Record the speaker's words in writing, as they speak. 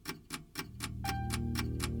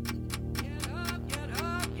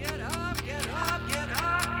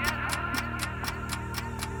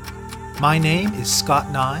My name is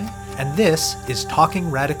Scott Nye, and this is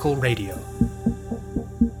Talking Radical Radio.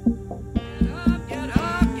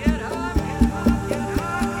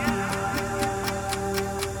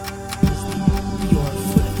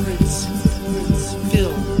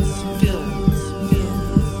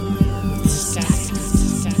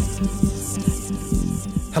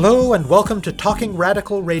 Hello and welcome to Talking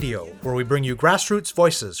Radical Radio, where we bring you grassroots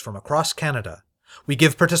voices from across Canada. We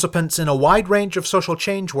give participants in a wide range of social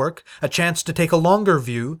change work a chance to take a longer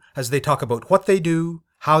view as they talk about what they do,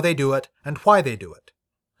 how they do it, and why they do it.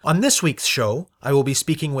 On this week's show, I will be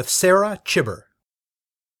speaking with Sarah Chibber.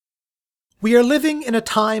 We are living in a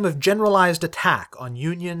time of generalized attack on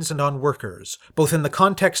unions and on workers, both in the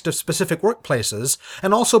context of specific workplaces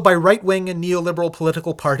and also by right-wing and neoliberal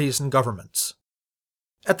political parties and governments.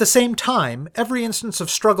 At the same time, every instance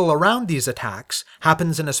of struggle around these attacks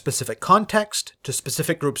happens in a specific context, to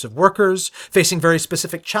specific groups of workers, facing very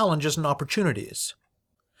specific challenges and opportunities.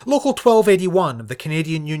 Local 1281 of the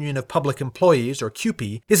Canadian Union of Public Employees, or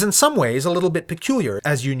CUPE, is in some ways a little bit peculiar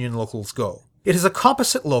as union locals go. It is a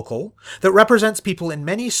composite local that represents people in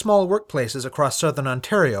many small workplaces across southern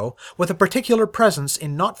Ontario with a particular presence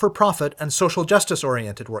in not-for-profit and social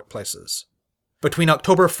justice-oriented workplaces. Between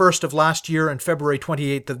October 1st of last year and February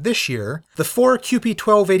 28th of this year, the 4 CUPE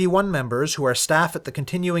 1281 members who are staff at the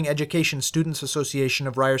Continuing Education Students Association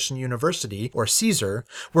of Ryerson University, or CESAR,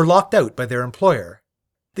 were locked out by their employer.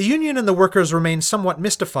 The union and the workers remain somewhat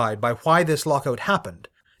mystified by why this lockout happened.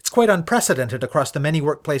 It's quite unprecedented across the many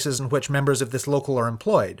workplaces in which members of this local are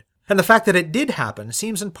employed, and the fact that it did happen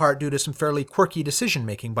seems in part due to some fairly quirky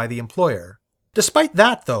decision-making by the employer. Despite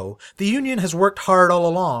that, though, the union has worked hard all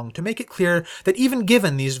along to make it clear that even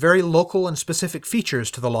given these very local and specific features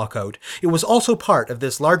to the lockout, it was also part of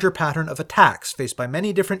this larger pattern of attacks faced by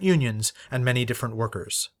many different unions and many different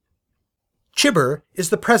workers. Chibber is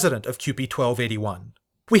the president of CUPE 1281.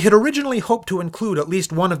 We had originally hoped to include at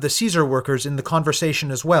least one of the CESAR workers in the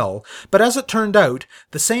conversation as well, but as it turned out,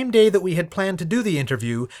 the same day that we had planned to do the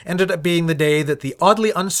interview ended up being the day that the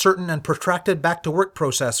oddly uncertain and protracted back-to-work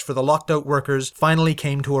process for the locked-out workers finally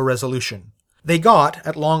came to a resolution. They got,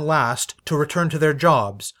 at long last, to return to their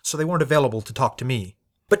jobs, so they weren't available to talk to me.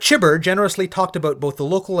 But Chibber generously talked about both the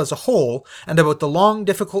local as a whole and about the long,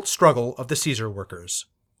 difficult struggle of the CESAR workers.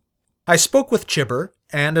 I spoke with Chibber,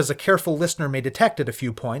 and as a careful listener may detect at a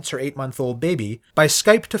few points, her 8-month-old baby, by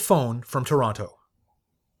Skype to phone from Toronto.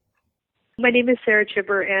 My name is Sarah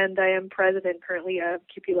Chibber, and I am president currently of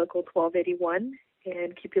CUPE Local 1281.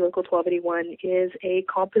 And CUPE Local 1281 is a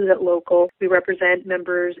composite local. We represent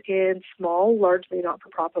members in small, largely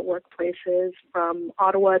not-for-profit workplaces from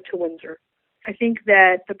Ottawa to Windsor. I think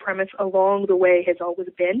that the premise along the way has always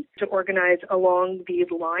been to organize along these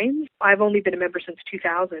lines. I've only been a member since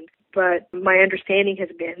 2000, but my understanding has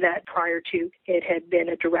been that prior to it had been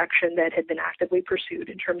a direction that had been actively pursued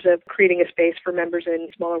in terms of creating a space for members in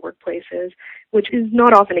smaller workplaces, which is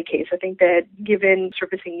not often a case. I think that given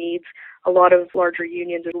servicing needs, a lot of larger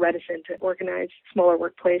unions are reticent to organize smaller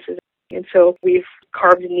workplaces. And so we've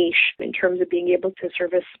carved a niche in terms of being able to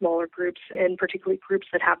service smaller groups, and particularly groups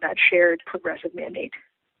that have that shared progressive mandate.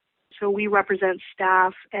 So we represent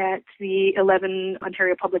staff at the 11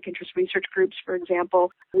 Ontario Public Interest Research Groups, for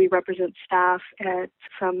example. We represent staff at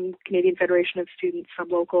some Canadian Federation of Students, some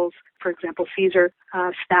locals, for example, CESAR,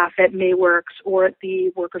 staff at Mayworks or at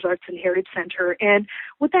the Workers' Arts and Heritage Centre. And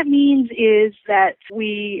what that means is that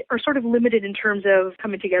we are sort of limited in terms of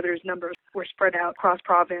coming together as numbers. We're spread out across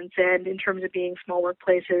province, and in terms of being small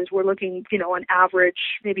workplaces, we're looking, on average,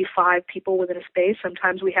 maybe 5 people within a space.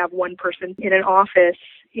 Sometimes we have 1 person in an office.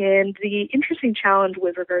 And the interesting challenge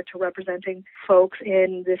with regard to representing folks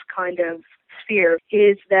in this kind of sphere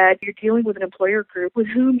is that you're dealing with an employer group with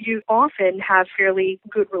whom you often have fairly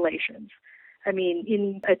good relations. I mean,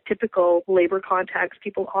 in a typical labor context,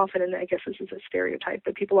 people often, and I guess this is a stereotype,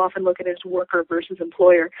 but people often look at it as worker versus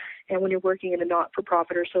employer. And when you're working in a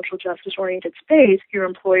not-for-profit or social justice-oriented space, your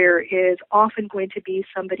employer is often going to be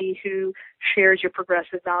somebody who shares your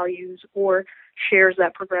progressive values or shares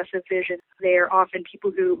that progressive vision. They are often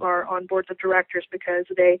people who are on boards of directors because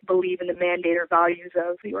they believe in the mandate or values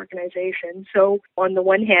of the organization. So on the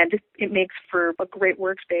one hand, it makes for a great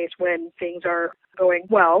workspace when things are going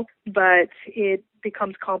well, but it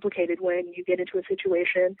becomes complicated when you get into a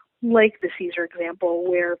situation like the CESAR example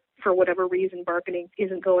where, for whatever reason, bargaining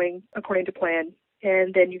isn't going according to plan.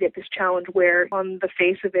 And then you get this challenge where, on the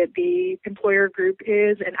face of it, the employer group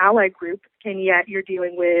is an allied group, and yet you're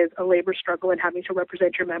dealing with a labor struggle and having to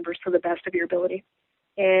represent your members to the best of your ability.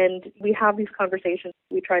 And we have these conversations.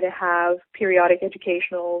 We try to have periodic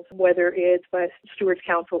educationals, whether it's by Stewards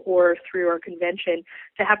Council or through our convention,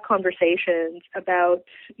 to have conversations about,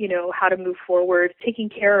 how to move forward, taking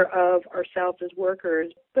care of ourselves as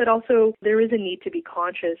workers. But also there is a need to be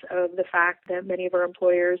conscious of the fact that many of our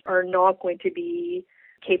employers are not going to be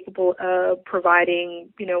capable of providing,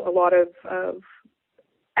 a lot of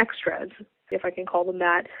extras, if I can call them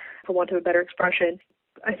that, for want of a better expression.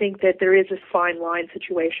 I think that there is a fine line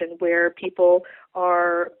situation where people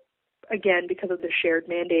are, again, because of the shared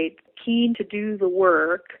mandate, keen to do the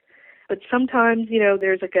work. But sometimes,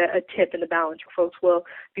 there's like a tip in the balance where folks will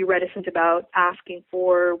be reticent about asking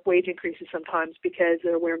for wage increases sometimes because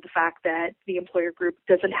they're aware of the fact that the employer group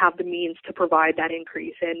doesn't have the means to provide that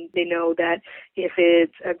increase. And they know that if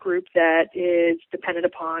it's a group that is dependent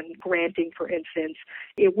upon granting, for instance,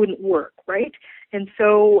 it wouldn't work, right? And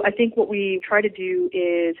so I think what we try to do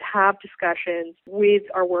is have discussions with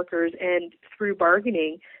our workers and through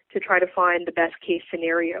bargaining to try to find the best case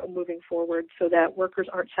scenario moving forward so that workers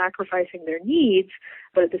aren't sacrificing their needs,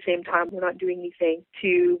 but at the same time we're not doing anything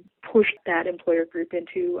to push that employer group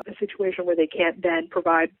into a situation where they can't then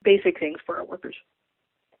provide basic things for our workers.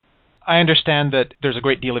 I understand that there's a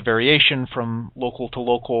great deal of variation from local to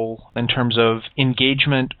local in terms of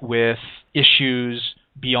engagement with issues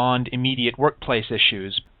beyond immediate workplace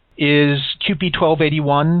issues. Is CUPE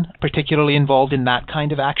 1281 particularly involved in that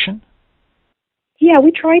kind of action? Yeah,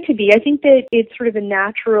 we try to be. I think that it's sort of a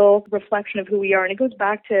natural reflection of who we are, and it goes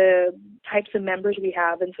back to types of members we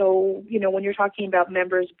have. And so, when you're talking about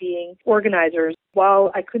members being organizers,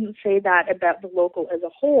 while I couldn't say that about the local as a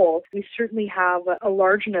whole, we certainly have a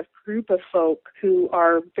large enough group of folk who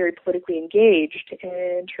are very politically engaged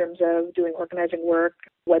in terms of doing organizing work,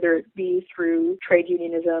 whether it be through trade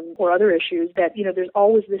unionism or other issues, that, there's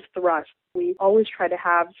always this thrust. We always try to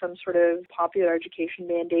have some sort of popular education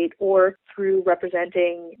mandate or through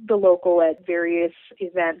representing the local at various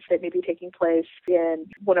events that may be taking place in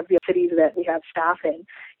one of the cities that we have staff in.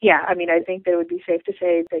 Yeah, I think that it would be safe to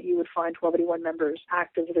say that you would find 1281 members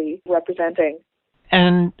actively representing.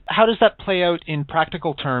 And how does that play out in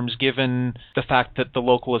practical terms, given the fact that the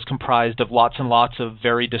local is comprised of lots and lots of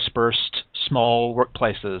very dispersed small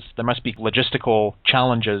workplaces? There must be logistical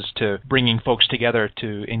challenges to bringing folks together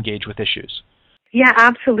to engage with issues. Yeah,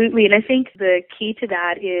 absolutely. And I think the key to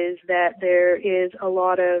that is that there is a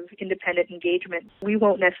lot of independent engagement. We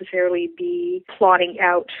won't necessarily be plotting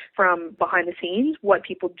out from behind the scenes what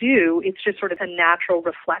people do. It's just sort of a natural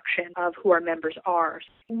reflection of who our members are.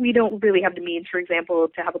 We don't really have the means, for example,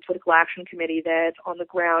 to have a political action committee that's on the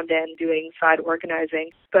ground and doing side organizing,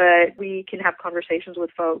 but we can have conversations with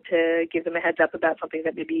folk to give them a heads up about something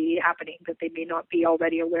that may be happening that they may not be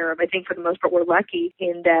already aware of. I think for the most part we're lucky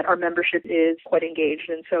in that our membership is quite engaged,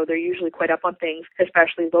 and so they're usually quite up on things,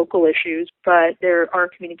 especially local issues, but there are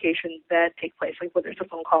communications that take place, like whether it's a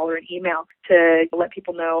phone call or an email, to let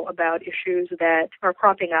people know about issues that are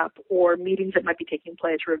cropping up or meetings that might be taking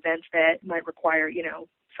place or events that might require,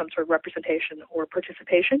 some sort of representation or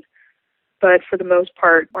participation. But for the most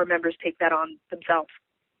part, our members take that on themselves.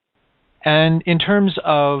 And in terms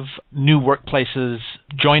of new workplaces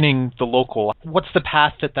joining the local, what's the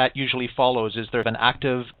path that usually follows? Is there an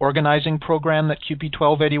active organizing program that CUPE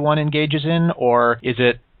 1281 engages in, or is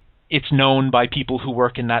it's known by people who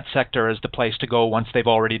work in that sector as the place to go once they've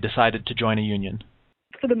already decided to join a union?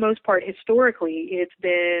 For the most part, historically, it's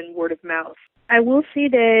been word of mouth. I will say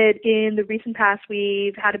that in the recent past,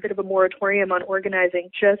 we've had a bit of a moratorium on organizing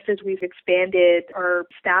just as we've expanded our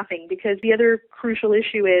staffing, because the other crucial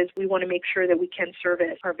issue is we want to make sure that we can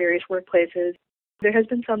service our various workplaces. There has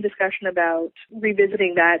been some discussion about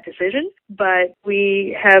revisiting that decision, but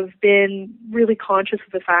we have been really conscious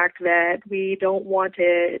of the fact that we don't want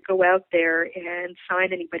to go out there and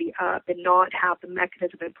sign anybody up and not have the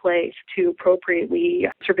mechanism in place to appropriately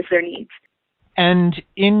service their needs. And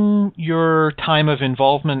in your time of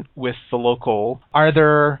involvement with the local, are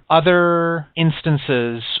there other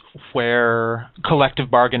instances where collective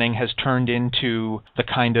bargaining has turned into the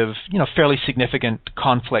kind of, fairly significant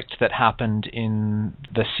conflict that happened in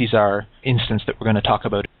the CSAR instance that we're going to talk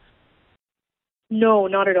about? No,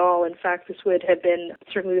 not at all. In fact, this would have been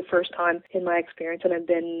certainly the first time in my experience, and I've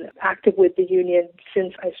been active with the union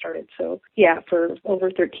since I started. So, yeah, for over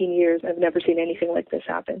 13 years, I've never seen anything like this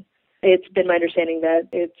happen. It's been my understanding that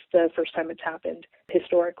it's the first time it's happened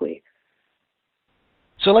historically.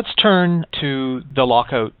 So let's turn to the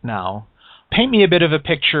lockout now. Paint me a bit of a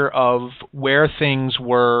picture of where things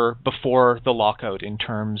were before the lockout in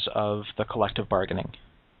terms of the collective bargaining.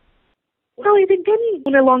 Well, it had been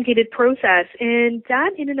an elongated process, and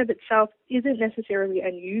that in and of itself isn't necessarily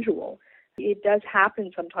unusual. It does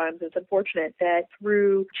happen sometimes. It's unfortunate that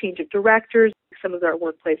through change of directors, some of our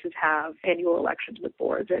workplaces have annual elections with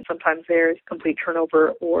boards, and sometimes there's complete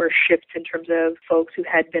turnover or shifts in terms of folks who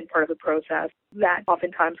had been part of the process. That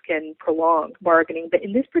oftentimes can prolong bargaining. But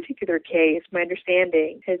in this particular case, my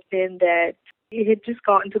understanding has been that it had just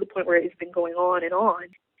gotten to the point where it's been going on and on.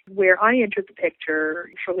 Where I entered the picture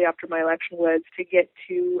shortly after my election was to get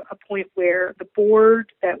to a point where the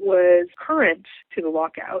board that was current to the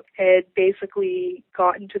lockout had basically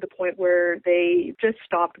gotten to the point where they just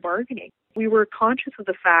stopped bargaining. We were conscious of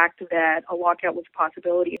the fact that a lockout was a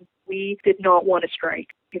possibility. We did not want to strike.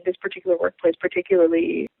 In this particular workplace,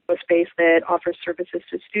 particularly a space that offers services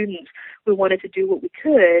to students, we wanted to do what we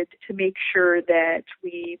could to make sure that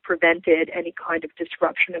we prevented any kind of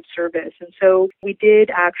disruption of service. And so we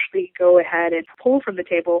did actually go ahead and pull from the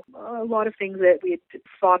table a lot of things that we had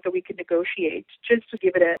thought that we could negotiate, just to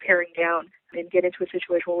give it a paring down and get into a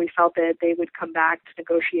situation where we felt that they would come back to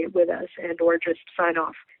negotiate with us and or just sign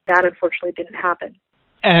off. That unfortunately didn't happen.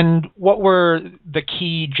 And what were the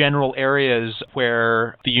key general areas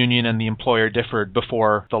where the union and the employer differed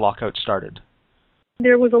before the lockout started?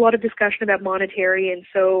 There was a lot of discussion about monetary, and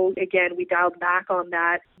so, again, we dialed back on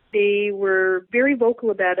that. They were very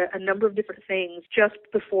vocal about a number of different things just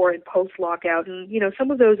before and post-lockout. And,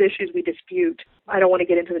 some of those issues we dispute. I don't want to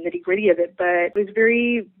get into the nitty-gritty of it, but it was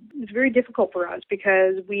very difficult for us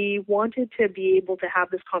because we wanted to be able to have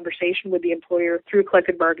this conversation with the employer through a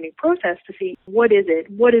collective bargaining process to see what is it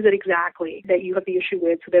exactly that you have the issue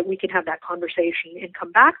with so that we can have that conversation and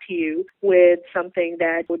come back to you with something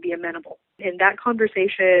that would be amenable. And that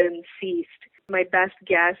conversation ceased. My best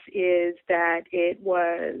guess is that it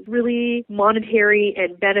was really monetary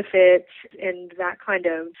and benefits and that kind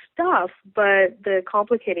of stuff. But the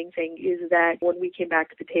complicating thing is that when we came back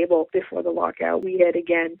to the table before the lockout, we had,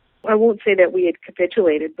 again, I won't say that we had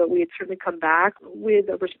capitulated, but we had certainly come back with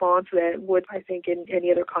a response that would, I think, in any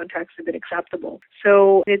other context have been acceptable.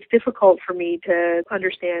 So it's difficult for me to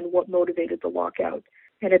understand what motivated the lockout.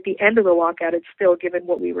 And at the end of the lockout, it's still, given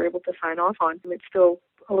what we were able to sign off on, it's still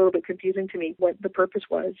a little bit confusing to me what the purpose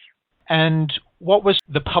was. And what was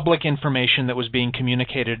the public information that was being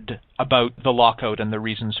communicated about the lockout and the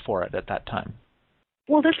reasons for it at that time?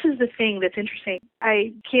 Well, this is the thing that's interesting.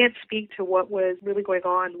 I can't speak to what was really going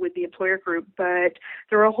on with the employer group, but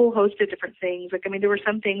there are a whole host of different things. There were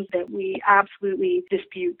some things that we absolutely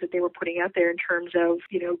dispute that they were putting out there in terms of,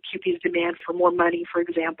 CUPE's demand for more money, for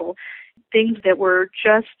example. Things that were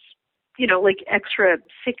just, like extra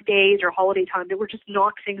sick days or holiday time that were just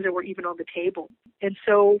not things that were even on the table. And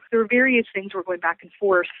so there were various things were going back and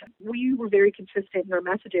forth. We were very consistent in our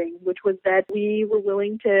messaging, which was that we were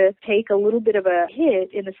willing to take a little bit of a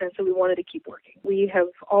hit in the sense that we wanted to keep working. We have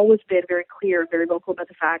always been very clear, very vocal about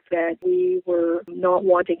the fact that we were not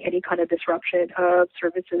wanting any kind of disruption of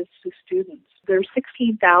services to students. There's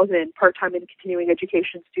 16,000 part-time and continuing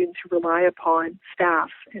education students who rely upon staff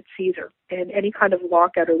at CSER, and any kind of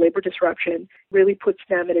lockout or labor disruption really puts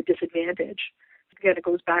them at a disadvantage. Again, it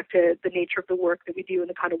goes back to the nature of the work that we do and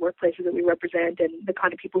the kind of workplaces that we represent and the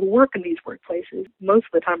kind of people who work in these workplaces. Most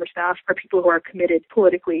of the time our staff are people who are committed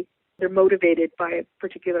politically. They're motivated by a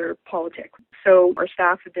particular politic. So our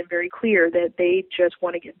staff have been very clear that they just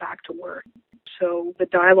want to get back to work. So the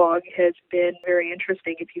dialogue has been very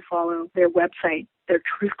interesting. If you follow their website, their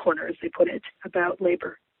truth corner, as they put it, about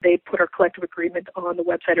labor. They put our collective agreement on the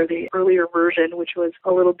website, or the earlier version, which was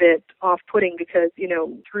a little bit off-putting because,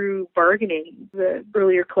 through bargaining, the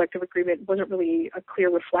earlier collective agreement wasn't really a clear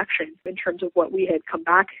reflection in terms of what we had come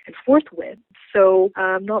back and forth with. So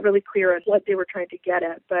I'm not really clear on what they were trying to get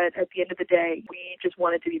at, but at the end of the day, we just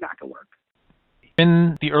wanted to be back at work.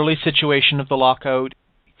 In the early situation of the lockout,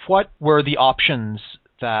 what were the options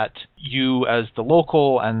that you as the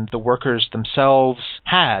local and the workers themselves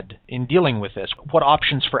had in dealing with this? What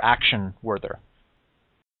options for action were there?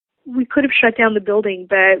 We could have shut down the building,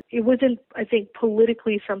 but it wasn't, I think,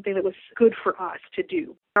 politically something that was good for us to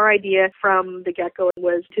do. Our idea from the get-go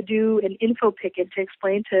was to do an info picket to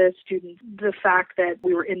explain to students the fact that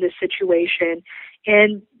we were in this situation.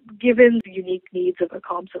 And given the unique needs of a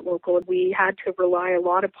ComSat local, we had to rely a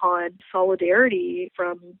lot upon solidarity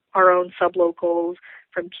from our own sublocals,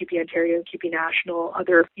 from CUPE Ontario, CUPE National,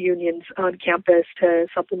 other unions on campus to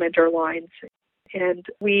supplement our lines. And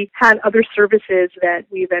we had other services that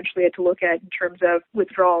we eventually had to look at in terms of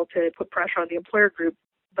withdrawal to put pressure on the employer group.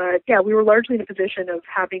 But yeah, we were largely in a position of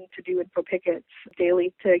having to do info pickets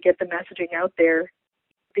daily to get the messaging out there.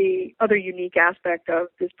 The other unique aspect of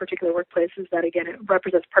this particular workplace is that, again, it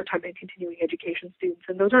represents part-time and continuing education students.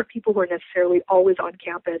 And those aren't people who are necessarily always on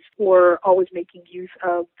campus or always making use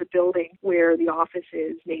of the building where the office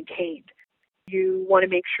is maintained. You want to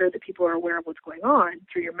make sure that people are aware of what's going on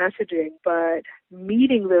through your messaging, but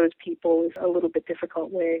meeting those people is a little bit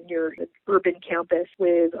difficult when you're an urban campus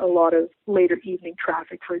with a lot of later evening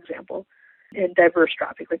traffic, for example, and diverse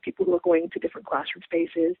traffic, like people who are going to different classroom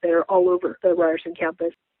spaces that are all over the Ryerson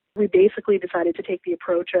campus. We basically decided to take the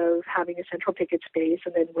approach of having a central picket space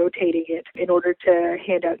and then rotating it in order to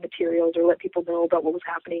hand out materials or let people know about what was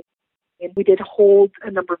happening. And we did hold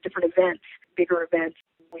a number of different events, bigger events.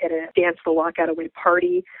 We had a Dance the Lockout Away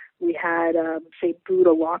party. We had,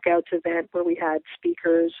 Buddha Lockouts event where we had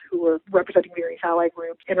speakers who were representing various ally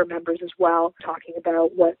groups and our members as well, talking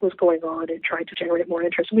about what was going on and trying to generate more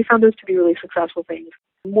interest. And we found those to be really successful things,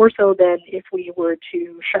 more so than if we were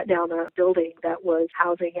to shut down a building that was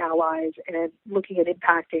housing allies and looking at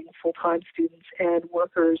impacting full-time students and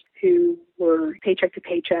workers who were paycheck to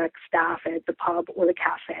paycheck staff at the pub or the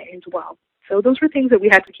cafe as well. So those were things that we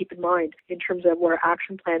had to keep in mind in terms of what our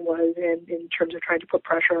action plan was and in terms of trying to put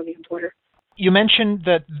pressure on the employer. You mentioned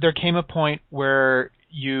that there came a point where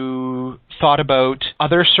you thought about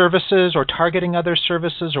other services or targeting other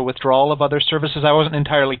services or withdrawal of other services. I wasn't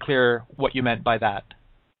entirely clear what you meant by that.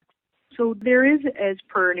 So there is, as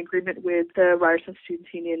per an agreement with the Ryerson Students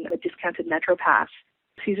Union, a discounted Metro Pass.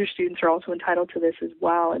 Caesar students are also entitled to this as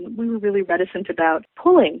well, and we were really reticent about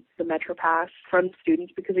pulling the Metro Pass from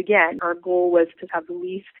students because, again, our goal was to have the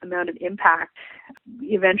least amount of impact.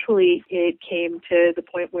 Eventually, it came to the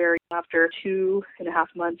point where after 2.5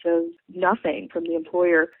 months of nothing from the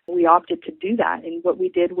employer, we opted to do that, and what we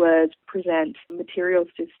did was present materials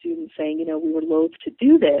to students saying, we were loath to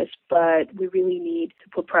do this, but we really need to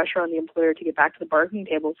put pressure on the employer to get back to the bargaining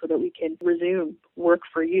table so that we can resume work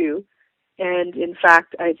for you. And in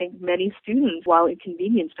fact, I think many students, while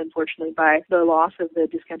inconvenienced, unfortunately, by the loss of the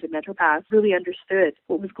discounted Metro Pass, really understood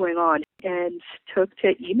what was going on and took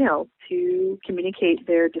to email to communicate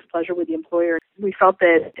their displeasure with the employer. We felt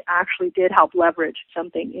that it actually did help leverage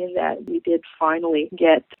something in that we did finally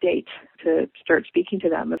get dates to start speaking to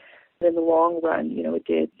them. In the long run, it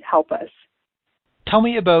did help us. Tell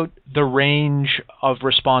me about the range of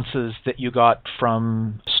responses that you got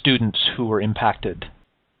from students who were impacted.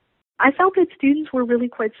 I felt that students were really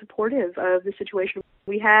quite supportive of the situation.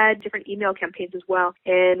 We had different email campaigns as well,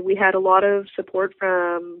 and we had a lot of support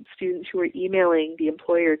from students who were emailing the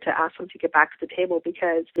employer to ask them to get back to the table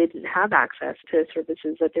because they didn't have access to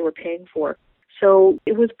services that they were paying for. So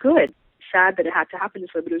it was good. Sad that it had to happen this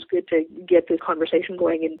way, but it was good to get this conversation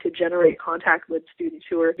going and to generate contact with students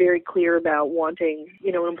who are very clear about wanting,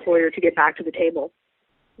 an employer to get back to the table.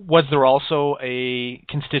 Was there also a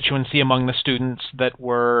constituency among the students that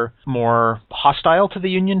were more hostile to the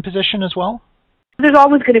union position as well? There's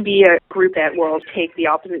always going to be a group that will take the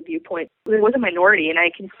opposite viewpoint. It was a minority, and I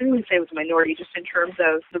can clearly say it was a minority just in terms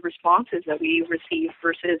of the responses that we received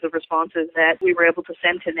versus the responses that we were able to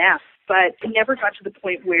send to them. But it never got to the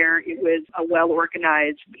point where it was a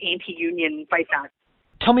well-organized anti-union fight back.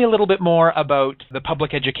 Tell me a little bit more about the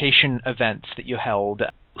public education events that you held,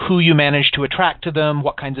 who you managed to attract to them,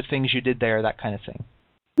 what kinds of things you did there, that kind of thing.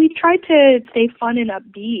 We tried to stay fun and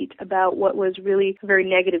upbeat about what was really a very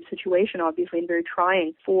negative situation, obviously, and very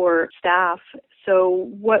trying for staff. So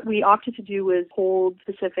what we opted to do was hold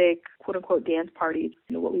specific quote-unquote dance parties.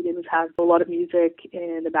 What we did was have a lot of music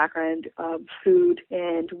in the background of food,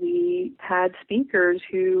 and we had speakers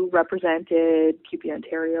who represented CUPE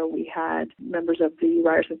Ontario. We had members of the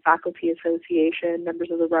Ryerson Faculty Association, members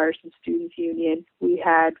of the Ryerson Students Union. We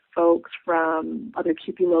had folks from other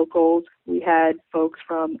CUPE locals. We had folks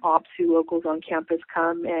from OPSU locals on campus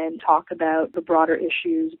come and talk about the broader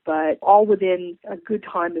issues, but all within a good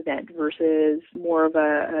time event versus more of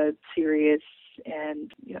a serious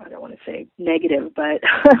and, I don't want to say negative, but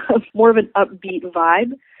more of an upbeat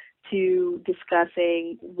vibe to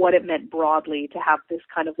discussing what it meant broadly to have this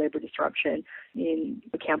kind of labor disruption in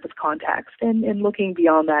a campus context and looking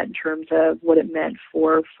beyond that in terms of what it meant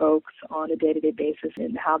for folks on a day-to-day basis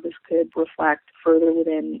and how this could reflect further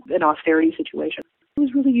within an austerity situation. It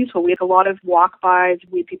was really useful. We had a lot of walk-bys.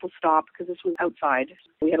 We had people stop because this was outside.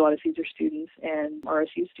 We had a lot of Caesar students and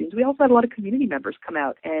RSU students. We also had a lot of community members come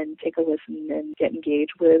out and take a listen and get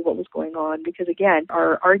engaged with what was going on because, again,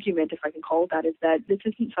 our argument, if I can call it that, is that this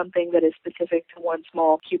isn't something that is specific to one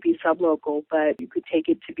small CUPE sublocal, but you could take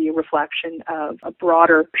it to be a reflection of a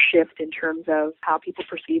broader shift in terms of how people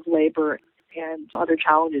perceive labor and other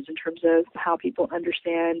challenges in terms of how people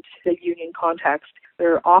understand the union context.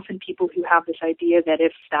 There are often people who have this idea that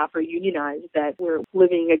if staff are unionized, that we're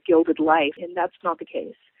living a gilded life, and that's not the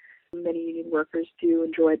case. Many union workers do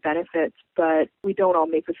enjoy benefits, but we don't all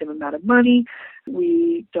make the same amount of money.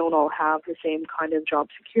 We don't all have the same kind of job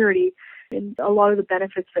security. And a lot of the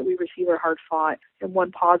benefits that we receive are hard fought. And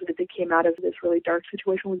one positive that came out of this really dark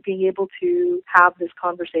situation was being able to have this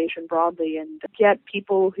conversation broadly and get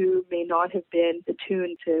people who may not have been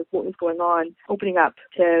attuned to what was going on, opening up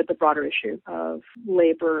to the broader issue of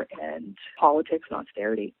labor and politics and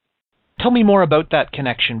austerity. Tell me more about that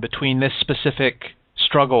connection between this specific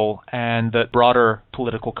struggle and the broader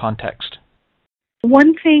political context.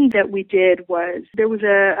 One thing that we did was there was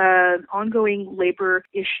an ongoing labor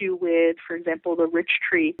issue with, for example, the Rich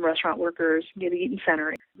Tree restaurant workers near the Eaton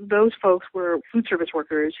Center. Those folks were food service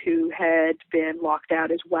workers who had been locked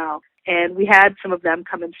out as well. And we had some of them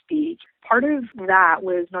come and speak. Part of that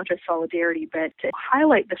was not just solidarity, but to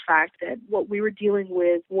highlight the fact that what we were dealing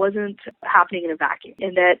with wasn't happening in a vacuum,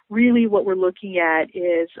 and that really what we're looking at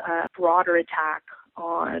is a broader attack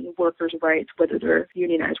on workers' rights, whether they're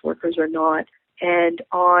unionized workers or not. And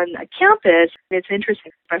on a campus, it's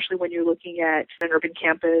interesting, especially when you're looking at an urban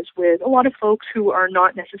campus with a lot of folks who are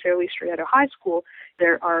not necessarily straight out of high school.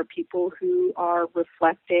 There are people who are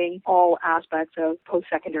reflecting all aspects of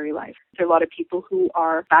post-secondary life. There are a lot of people who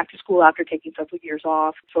are back to school after taking several years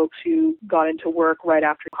off, folks who got into work right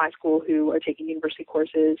after high school who are taking university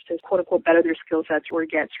courses to quote-unquote better their skill sets or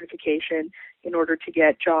get certification in order to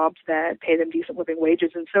get jobs that pay them decent living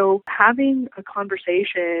wages. And so having a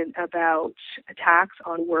conversation about attacks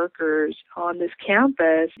on workers on this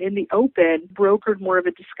campus in the open brokered more of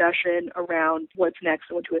a discussion around what's next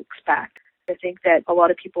and what to expect. I think that a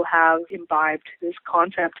lot of people have imbibed this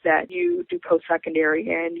concept that you do post-secondary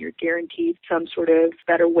and you're guaranteed some sort of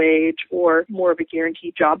better wage or more of a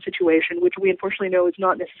guaranteed job situation, which we unfortunately know is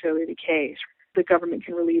not necessarily the case. The government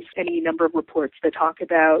can release any number of reports that talk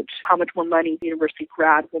about how much more money a university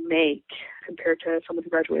grad will make compared to someone who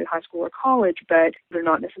graduated high school or college, but they're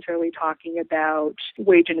not necessarily talking about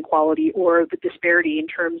wage inequality or the disparity in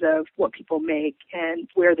terms of what people make and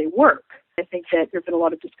where they work. I think that there have been a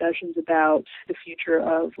lot of discussions about the future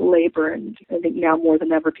of labor, and I think now more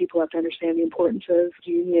than ever people have to understand the importance of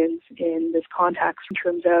unions in this context in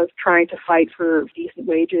terms of trying to fight for decent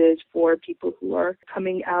wages for people who are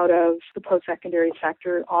coming out of the post-secondary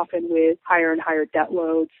sector, often with higher and higher debt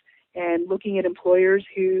loads, and looking at employers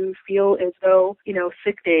who feel as though,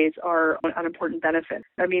 sick days are an important benefit.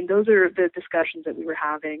 I mean, those are the discussions that we were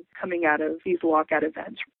having coming out of these lockout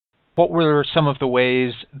events. What were some of the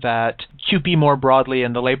ways that CUPE more broadly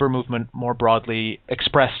and the labor movement more broadly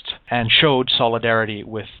expressed and showed solidarity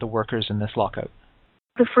with the workers in this lockout?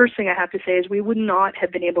 The first thing I have to say is we would not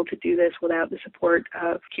have been able to do this without the support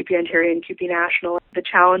of CUPE Ontario and CUPE National. The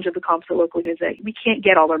challenge of the Composite Local is that we can't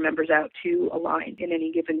get all our members out to align in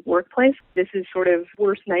any given workplace. This is sort of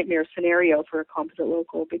worst nightmare scenario for a Composite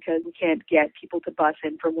Local because we can't get people to bus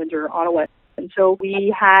in from Windsor or Ottawa. And so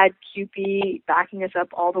we had CUPE backing us up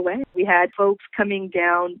all the way. We had folks coming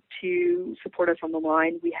down to support us on the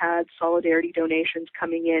line. We had solidarity donations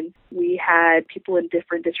coming in. We had people in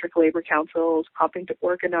different district labor councils helping to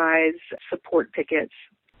organize support pickets.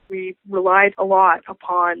 We relied a lot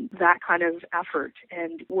upon that kind of effort.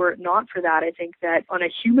 And were it not for that, I think that on a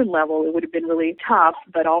human level, it would have been really tough,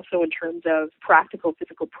 but also in terms of practical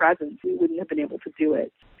physical presence, we wouldn't have been able to do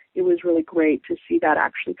it. It was really great to see that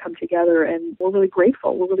actually come together, and we're really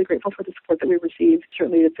grateful. We're really grateful for the support that we received,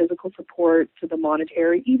 certainly the physical support to the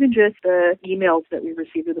monetary, even just the emails that we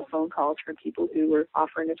received or the phone calls from people who were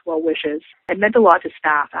offering us well wishes. It meant a lot to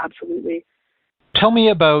staff, absolutely. Tell me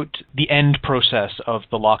about the end process of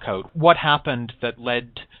the lockout. What happened that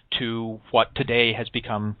led to what today has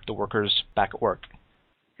become the workers back at work?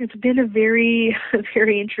 It's been a very,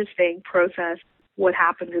 very interesting process. What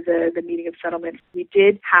happened with the meeting of settlement. We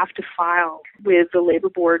did have to file with the labor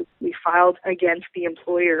board. We filed against the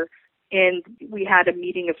employer, and we had a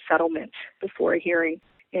meeting of settlement before a hearing.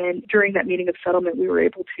 And during that meeting of settlement, we were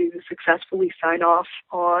able to successfully sign off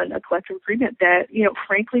on a collective agreement that,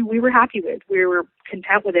 frankly, we were happy with. We were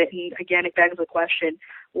content with it. And again, it begs the question,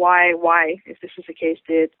 why, if this is the case,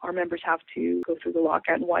 did our members have to go through the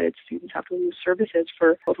lockout, and why did students have to lose services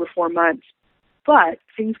for over 4 months? But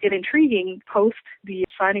things get intriguing post the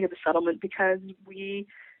signing of the settlement because we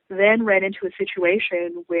then ran into a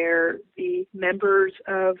situation where the members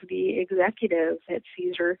of the executive at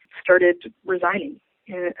CSER started resigning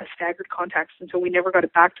in a staggered context. And so we never got a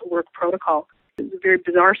back to work protocol. It was a very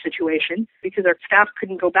bizarre situation because our staff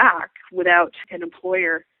couldn't go back without an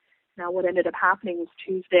employer. Now, what ended up happening was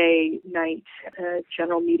Tuesday night, a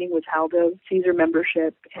general meeting was held of CSER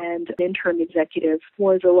membership, and an interim executive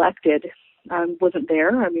was elected. I wasn't there.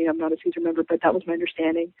 I'm not a CSER member, but that was my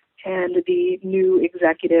understanding. And the new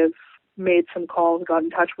executive made some calls, got in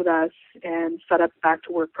touch with us, and set up back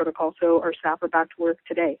to work protocol. So our staff are back to work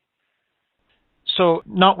today. So,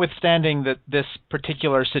 notwithstanding that this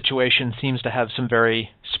particular situation seems to have some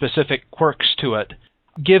very specific quirks to it,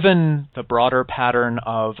 given the broader pattern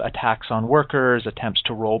of attacks on workers, attempts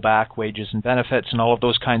to roll back wages and benefits, and all of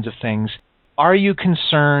those kinds of things, are you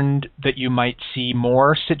concerned that you might see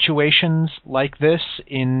more situations like this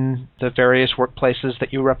in the various workplaces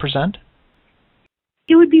that you represent?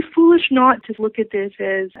 It would be foolish not to look at this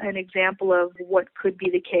as an example of what could be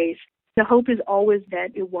the case. The hope is always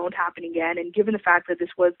that it won't happen again, and given the fact that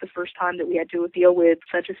this was the first time that we had to deal with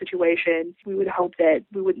such a situation, we would hope that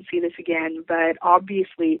we wouldn't see this again. But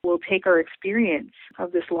obviously, we'll take our experience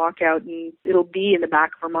of this lockout and it'll be in the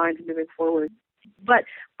back of our minds moving forward. But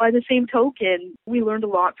by the same token, we learned a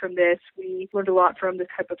lot from this. We learned a lot from the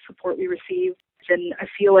type of support we received. And I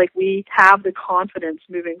feel like we have the confidence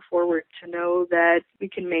moving forward to know that we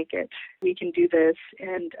can make it. We can do this.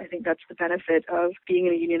 And I think that's the benefit of being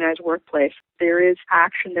in a unionized workplace. There is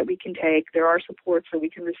action that we can take. There are supports that we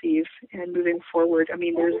can receive. And moving forward, I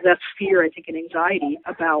mean, there's that fear, I think, and anxiety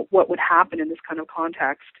about what would happen in this kind of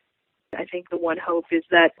context. I think the one hope is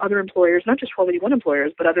that other employers, not just 1281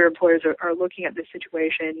 employers, but other employers are looking at this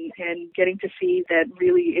situation and getting to see that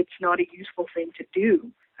really it's not a useful thing to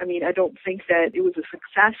do. I mean, I don't think that it was a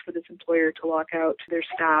success for this employer to lock out their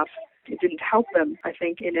staff. It didn't help them, I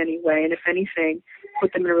think, in any way. And if anything,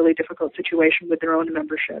 put them in a really difficult situation with their own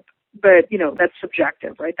membership. But, that's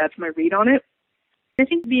subjective, right? That's my read on it. I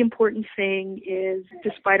think the important thing is,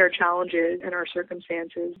 despite our challenges and our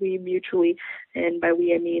circumstances, we mutually, and by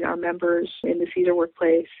we I mean our members in the CSER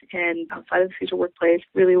workplace and outside of the CSER workplace,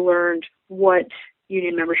 really learned what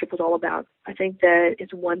union membership was all about. I think that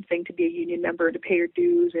it's one thing to be a union member, to pay your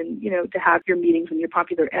dues and, to have your meetings and your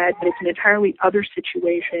popular ed, but it's an entirely other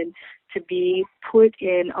situation to be put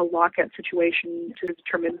in a lockout situation to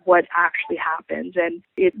determine what actually happens. And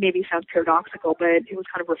it maybe sounds paradoxical, but it was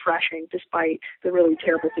kind of refreshing, despite the really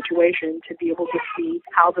terrible situation, to be able to see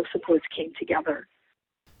how the supports came together.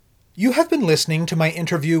 You have been listening to my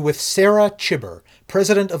interview with Sarah Chibber,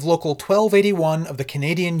 President of Local 1281 of the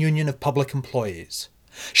Canadian Union of Public Employees.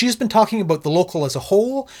 She has been talking about the local as a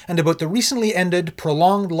whole and about the recently ended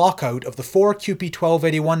prolonged lockout of the 4 CUPE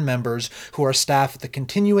 1281 members who are staff at the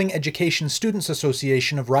Continuing Education Students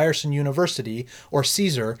Association of Ryerson University, or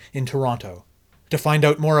CSER, in Toronto. To find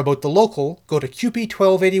out more about the local, go to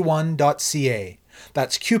cupe1281.ca.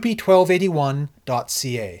 That's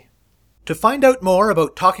cupe1281.ca. To find out more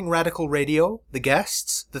about Talking Radical Radio, the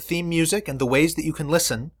guests, the theme music, and the ways that you can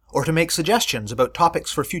listen, or to make suggestions about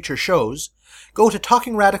topics for future shows, go to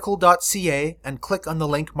talkingradical.ca and click on the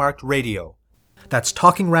link marked Radio. That's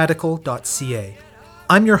talkingradical.ca.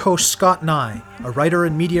 I'm your host, Scott Nye, a writer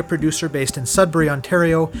and media producer based in Sudbury,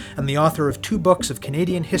 Ontario, and the author of 2 books of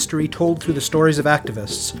Canadian history told through the stories of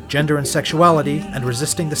activists, Gender and Sexuality, and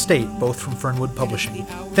Resisting the State, both from Fernwood Publishing.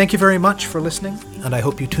 Thank you very much for listening, and I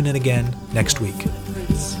hope you tune in again next week.